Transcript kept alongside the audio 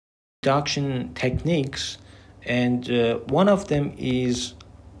reduction techniques, and one of them is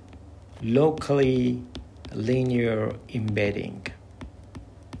locally linear embedding,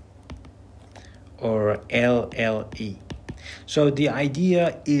 or LLE. So the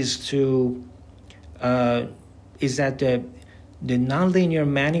idea is that the nonlinear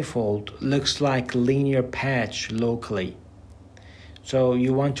manifold looks like a linear patch locally. So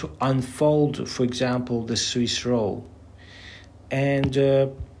you want to unfold, for example, the Swiss roll, and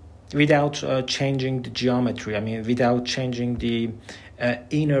without changing the geometry. Without changing the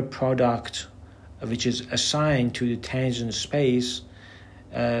inner product, which is assigned to the tangent space.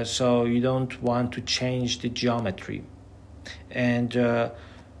 So you don't want to change the geometry. And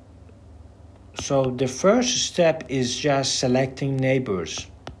so the first step is just selecting neighbors.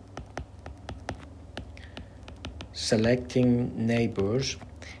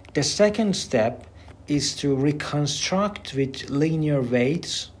 The second step is to reconstruct with linear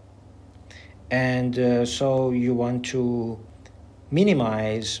weights, and so you want to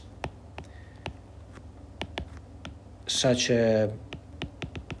minimize such an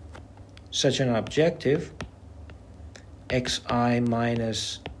objective, xi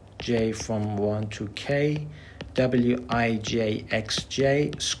minus j from 1 to k, wij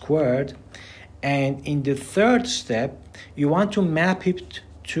xj squared. And in the third step, you want to map it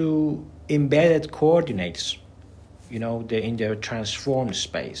to embedded coordinates, in the transformed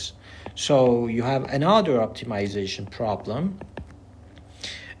space. So you have another optimization problem,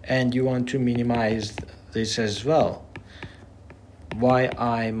 and you want to minimize this as well.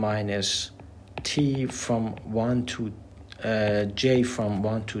 Yi minus t from 1 to j from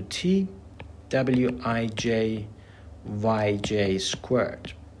 1 to t, wij yj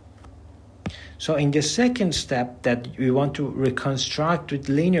squared. So in the second step that we want to reconstruct with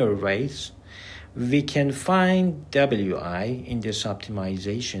linear weights, we can find wi in this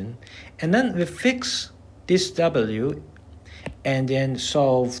optimization, and then we fix this w and then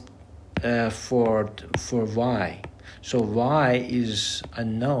solve for y. So y is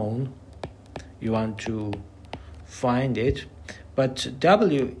unknown, you want to find it, but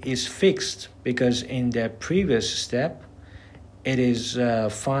w is fixed because in the previous step it is the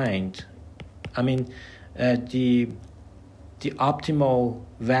optimal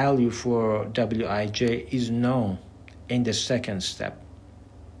value for wij is known in the second step.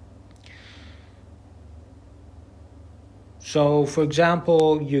 So for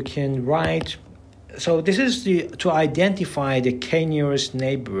example, you can write, so this is to identify the k-nearest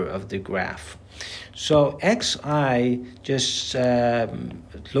neighbor of the graph. So xi, just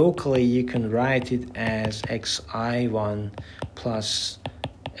locally you can write it as xi1 plus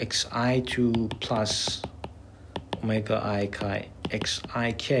xi2 plus omega I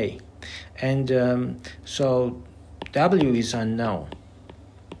xik, and so w is unknown.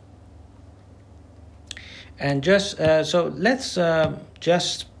 And so let's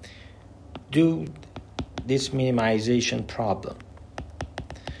just do this minimization problem.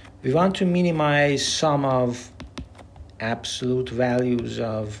 We want to minimize sum of absolute values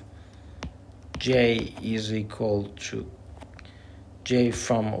of j is equal to j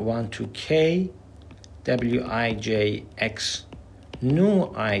from 1 to k, wij x nu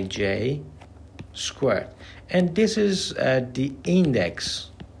ij squared. And this is the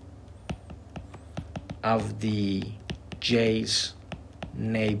index of the j's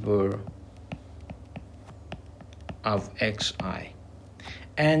neighbor of xi.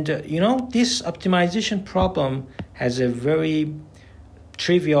 And this optimization problem has a very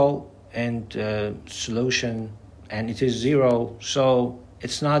trivial and solution, and it is 0, so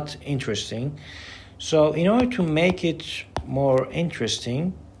it's not interesting. So in order to make it more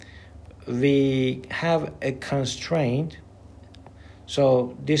interesting, we have a constraint.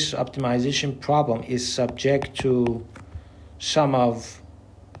 So this optimization problem is subject to sum of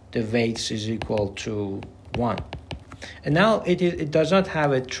the weights is equal to 1. And now it does not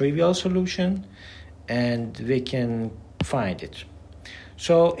have a trivial solution, and we can find it.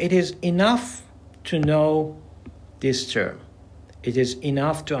 So it is enough to know this term. It is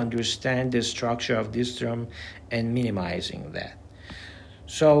enough to understand the structure of this term and minimizing that.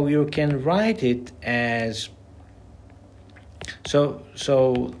 So you can write it as, so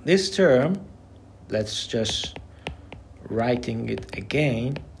this term, let's just writing it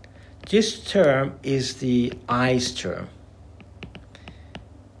again. This term is the i's term.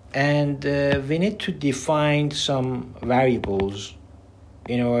 And we need to define some variables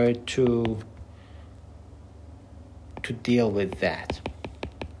in order to deal with that.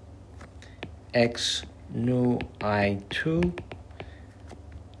 X nu I2,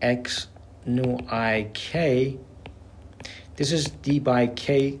 X nu IK. This is D by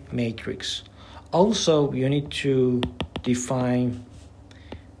K matrix. Also, you need to define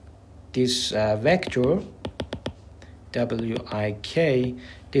this vector Wik.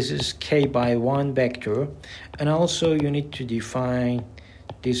 This is K by 1 vector, and also you need to define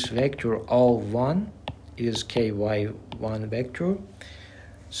this vector all 1 is K by 1 vector.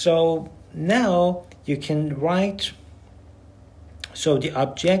 So now you can write, so the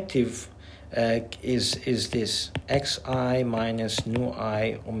objective is this xi minus nu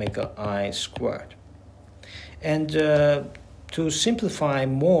I omega I squared. And to simplify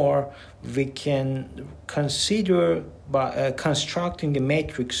more, we can consider by constructing a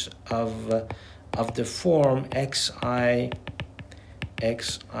matrix of the form xi.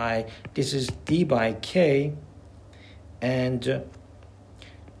 This is D by K, and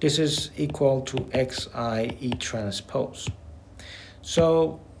this is equal to xi E transpose.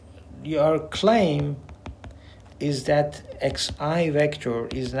 So your claim is that xi vector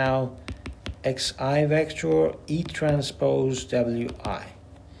is now xi vector E transpose Wi.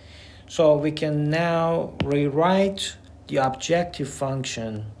 So we can now rewrite the objective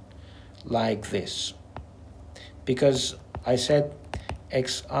function like this, because I said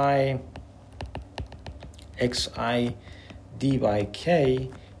xi D by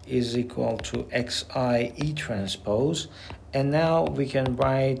K is equal to xi E transpose, and now we can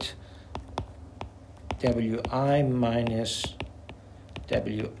write Wi minus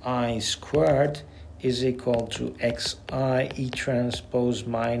Wi squared is equal to xi E transpose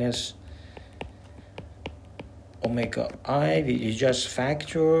minus omega I. We just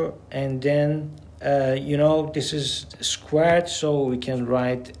factor, and then this is squared, so we can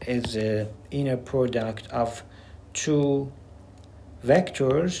write as an inner product of two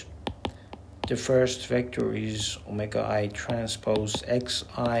vectors. The first vector is omega I transpose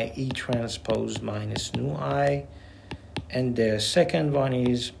xi E transpose minus nu I, and the second one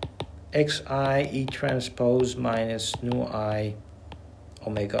is xi E transpose minus nu I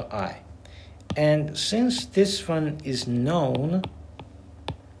omega I. And since this one is known,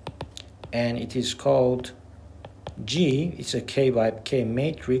 and it is called G, it's a K by K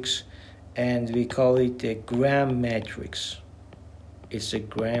matrix, and we call it the Gram matrix. It's a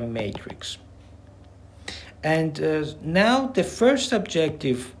Gram matrix. And now the first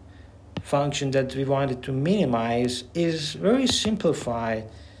objective function that we wanted to minimize is very simplified,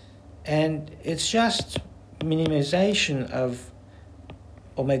 and it's just minimization of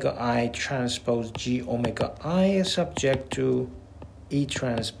omega I transpose G omega I is subject to E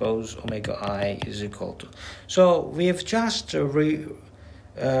transpose omega I is equal to. So we have just written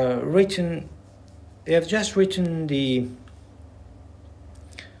the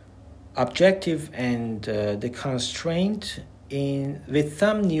objective and the constraint with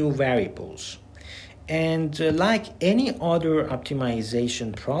some new variables. And like any other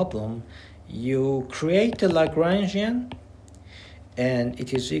optimization problem, you create the Lagrangian, and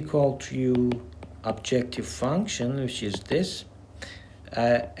it is equal to objective function, which is this.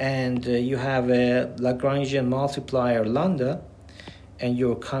 And you have a Lagrangian multiplier lambda, and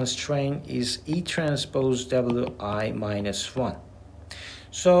your constraint is E transpose Wi minus 1.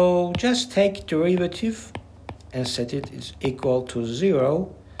 So just take derivative and set it is equal to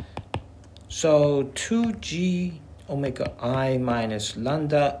 0. So 2g omega I minus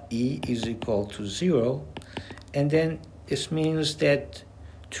lambda E is equal to 0. And then this means that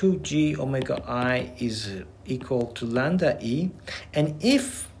 2g omega I is equal to lambda E. And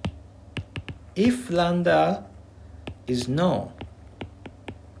if lambda is known,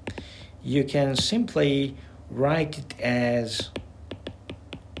 you can simply write it as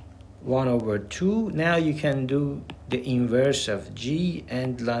 1 over 2. Now you can do the inverse of G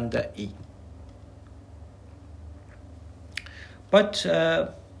and lambda E. But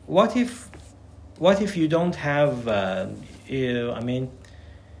what if you don't have,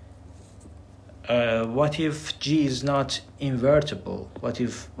 what if G is not invertible? What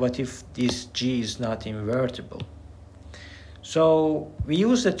if this G is not invertible? So we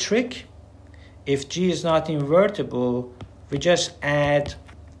use a trick. If G is not invertible, we just add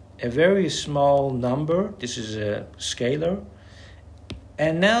a very small number. This is a scalar,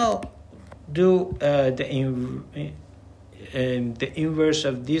 and now do the inverse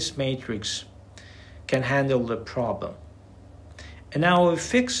of this matrix can handle the problem. And now we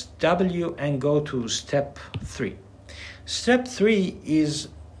fix W and go to step 3. Step 3 is,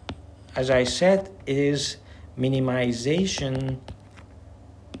 as I said, is minimization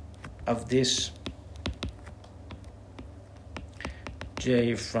of this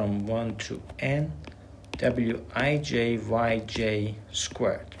J from 1 to n, Wij Yj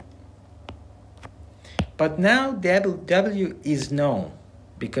squared. But now W is known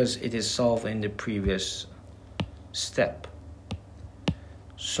because it is solved in the previous step.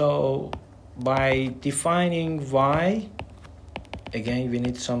 So by defining Y, again we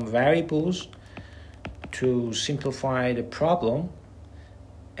need some variables to simplify the problem,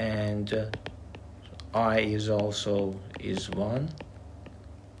 and I is also 1,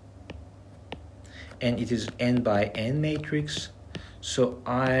 and it is n by n matrix. So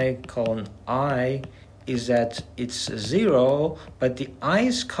I colon I is that it's 0, but the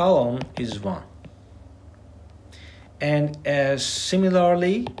i's column is 1. And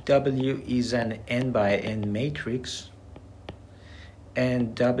similarly, W is an n by n matrix,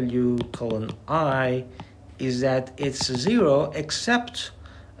 and W colon I is that it's 0 except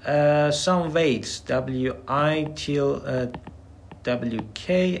some weights, Wi till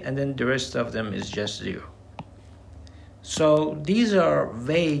Wk, and then the rest of them is just 0. So these are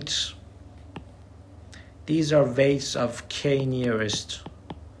weights. These are weights of k nearest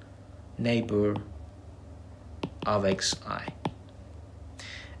neighbor of xi.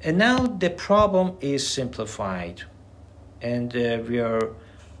 And now the problem is simplified, and we are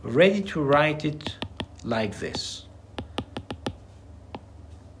ready to write it like this: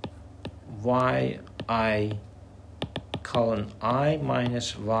 yi colon I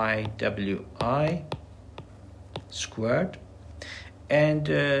minus ywi squared. And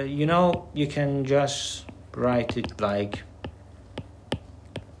you can just write it like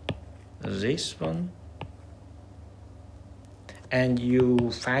this one, and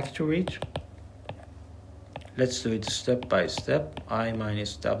you factor it. Let's do it step by step. I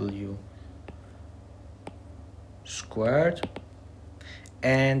minus w squared,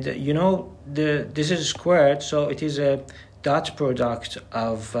 and this is squared, so it is a dot product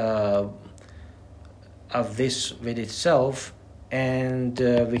of this with itself, and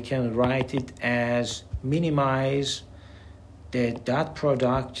we can write it as minimize the dot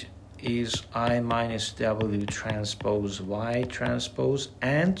product is I minus W transpose Y transpose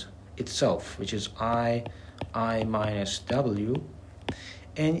and itself, which is I minus W.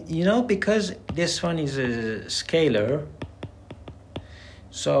 And because this one is a scalar,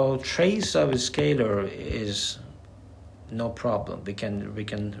 so trace of a scalar is no problem. We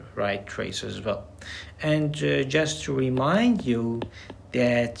can write trace as well. And just to remind you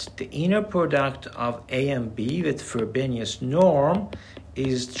that the inner product of A and B with Frobenius norm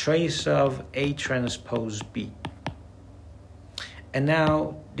is trace of A transpose B. And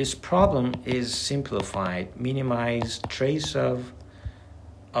now this problem is simplified. Minimize trace of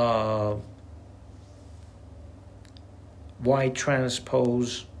Y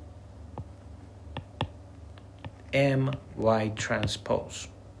transpose M Y transpose.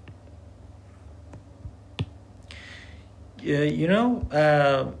 If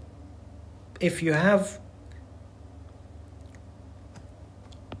you have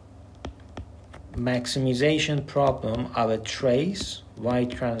maximization problem of a trace Y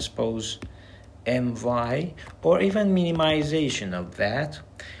transpose MY, or even minimization of that,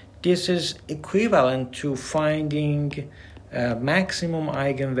 this is equivalent to finding maximum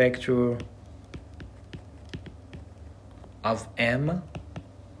eigenvector of M.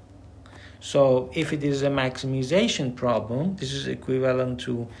 So if it is a maximization problem, this is equivalent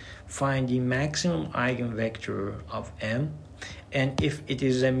to finding maximum eigenvector of M. And if it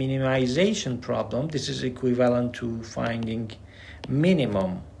is a minimization problem, this is equivalent to finding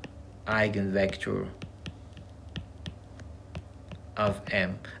minimum eigenvector of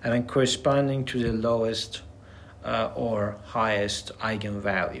M. Corresponding to the lowest or highest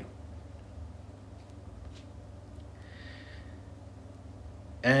eigenvalue.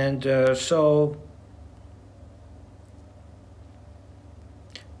 And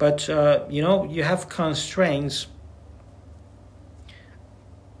you have constraints.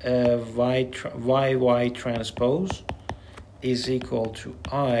 Y transpose is equal to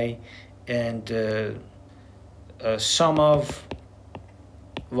I, and sum of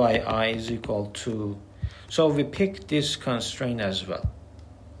yi is equal to. So we pick this constraint as well.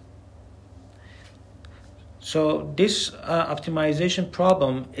 So this optimization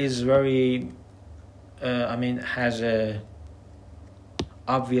problem is very, has a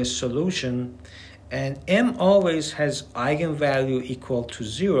obvious solution, and M always has eigenvalue equal to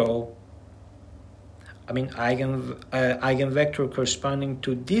 0. Eigenvector corresponding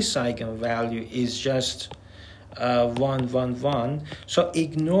to this eigenvalue is just 1, 1, 1. So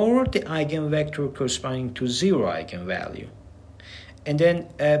ignore the eigenvector corresponding to 0 eigenvalue. And then,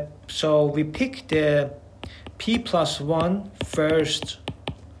 so we pick the P plus 1 first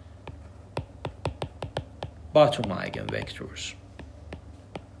bottom eigenvectors.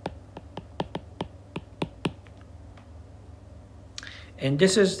 And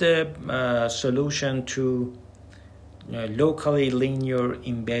this is the solution to locally linear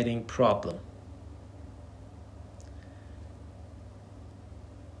embedding problem.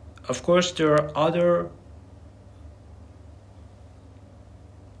 Of course, there are other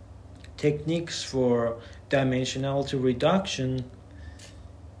techniques for dimensionality reduction,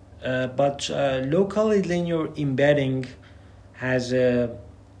 but locally linear embedding has a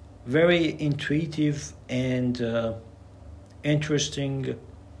very intuitive and interesting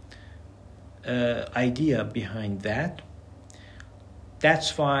idea behind that.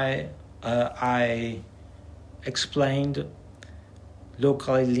 That's why I explained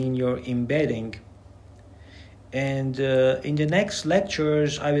locally linear embedding. And in the next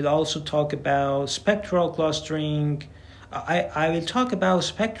lectures, I will also talk about spectral clustering. I will talk about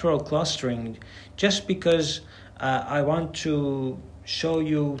spectral clustering just because I want to show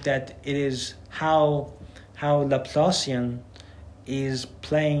you that it is how Laplacian is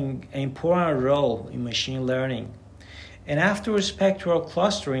playing an important role in machine learning. And after spectral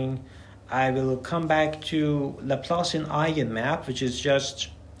clustering, I will come back to Laplacian eigenmap, which is just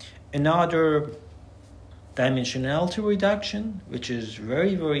another dimensionality reduction, which is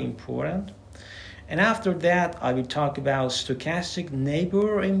very, very important. And after that, I will talk about stochastic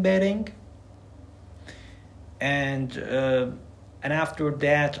neighbor embedding. And after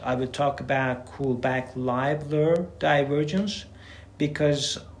that, I will talk about Kullback-Leibler divergence,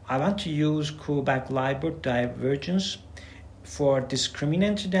 because I want to use Kullback-Leibler divergence for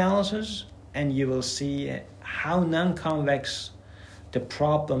discriminant analysis, and you will see how non-convex the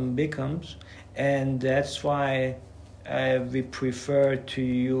problem becomes, and that's why we prefer to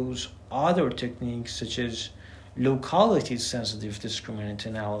use other techniques such as locality-sensitive discriminant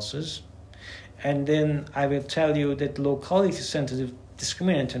analysis. And then I will tell you that locality-sensitive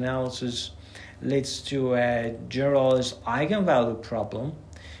discriminant analysis leads to a generalized eigenvalue problem,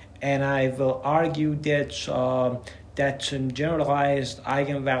 and I will argue that that generalized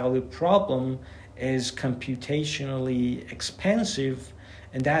eigenvalue problem is computationally expensive,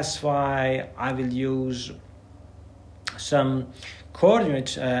 and that's why I will use some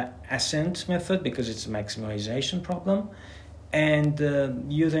coordinate ascent method, because it's a maximization problem, and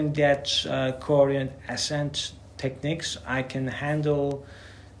using that coordinate ascent techniques, I can handle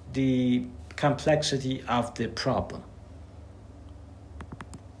the complexity of the problem.